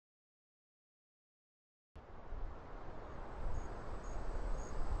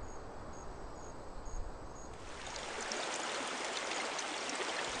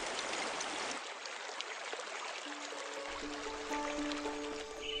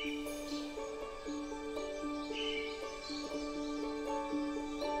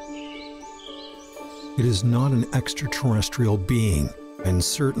It is not an extraterrestrial being, and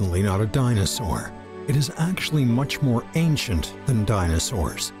certainly not a dinosaur. It is actually much more ancient than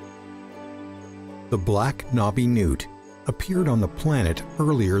dinosaurs. The black knobby newt appeared on the planet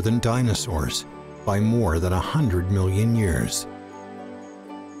earlier than dinosaurs by more than 100 million years.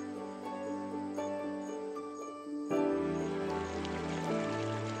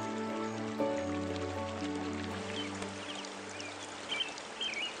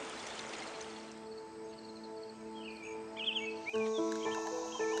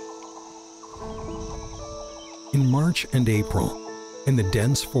 In March and April, in the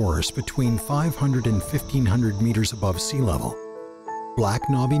dense forest between 500 and 1,500 meters above sea level, black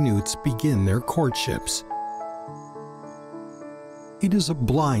knobby newts begin their courtships. It is a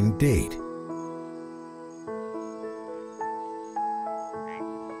blind date.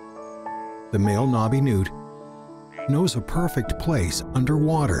 The male knobby newt knows a perfect place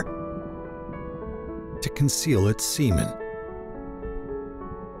underwater to conceal its semen.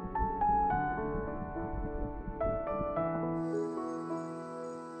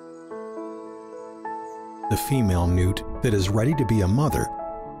 The female newt that is ready to be a mother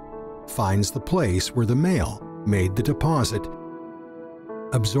finds the place where the male made the deposit,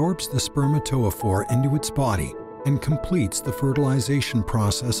 absorbs the spermatophore into its body, and completes the fertilization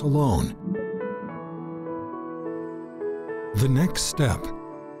process alone. The next step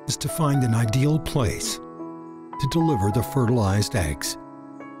is to find an ideal place to deliver the fertilized eggs.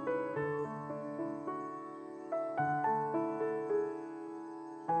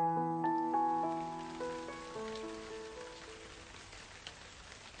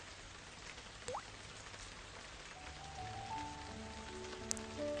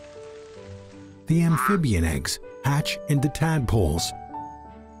 The amphibian eggs hatch into tadpoles,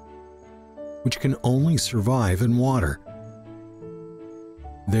 which can only survive in water.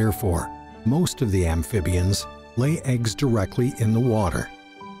 Therefore, most of the amphibians lay eggs directly in the water.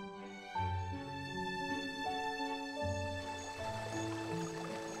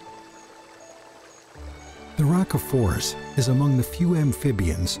 The Rhacophoros is among the few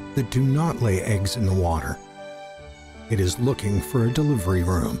amphibians that do not lay eggs in the water. It is looking for a delivery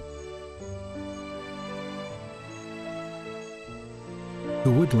room. The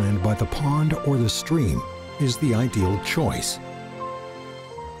woodland by the pond or the stream is the ideal choice.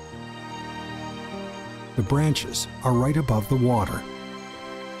 The branches are right above the water.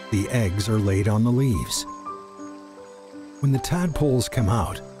 The eggs are laid on the leaves. When the tadpoles come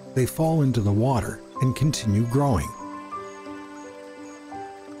out, they fall into the water and continue growing.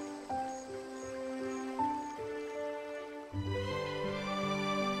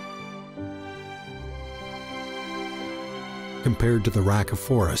 Compared to the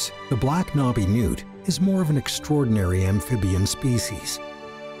Rhacophoros, the black knobby newt is more of an extraordinary amphibian species.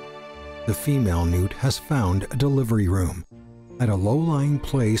 The female newt has found a delivery room at a low-lying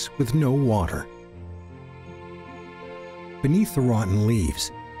place with no water. Beneath the rotten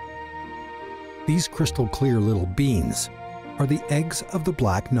leaves, these crystal-clear little beans are the eggs of the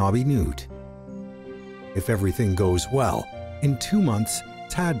black knobby newt. If everything goes well, in 2 months,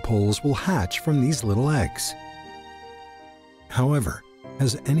 tadpoles will hatch from these little eggs. However,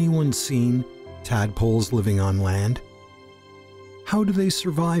 has anyone seen tadpoles living on land? How do they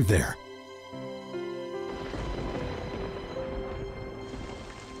survive there?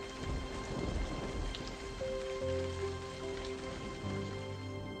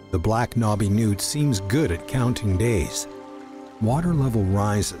 The black knobby newt seems good at counting days. Water level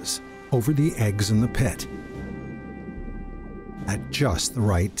rises over the eggs in the pit at just the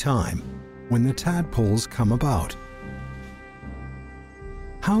right time when the tadpoles come about.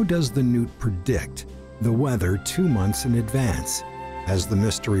 How does the newt predict the weather 2 months in advance? As the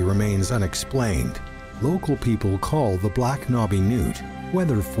mystery remains unexplained, local people call the black knobby newt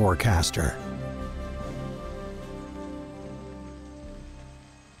weather forecaster.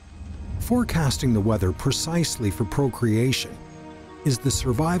 Forecasting the weather precisely for procreation is the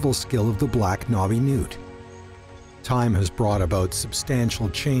survival skill of the black knobby newt. Time has brought about substantial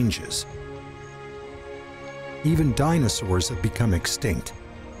changes. Even dinosaurs have become extinct.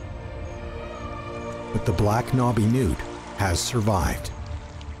 But the black knobby newt has survived.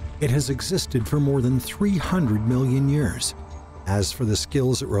 It has existed for more than 300 million years. As for the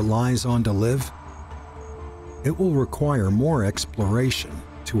skills it relies on to live, it will require more exploration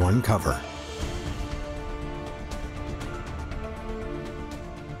to uncover.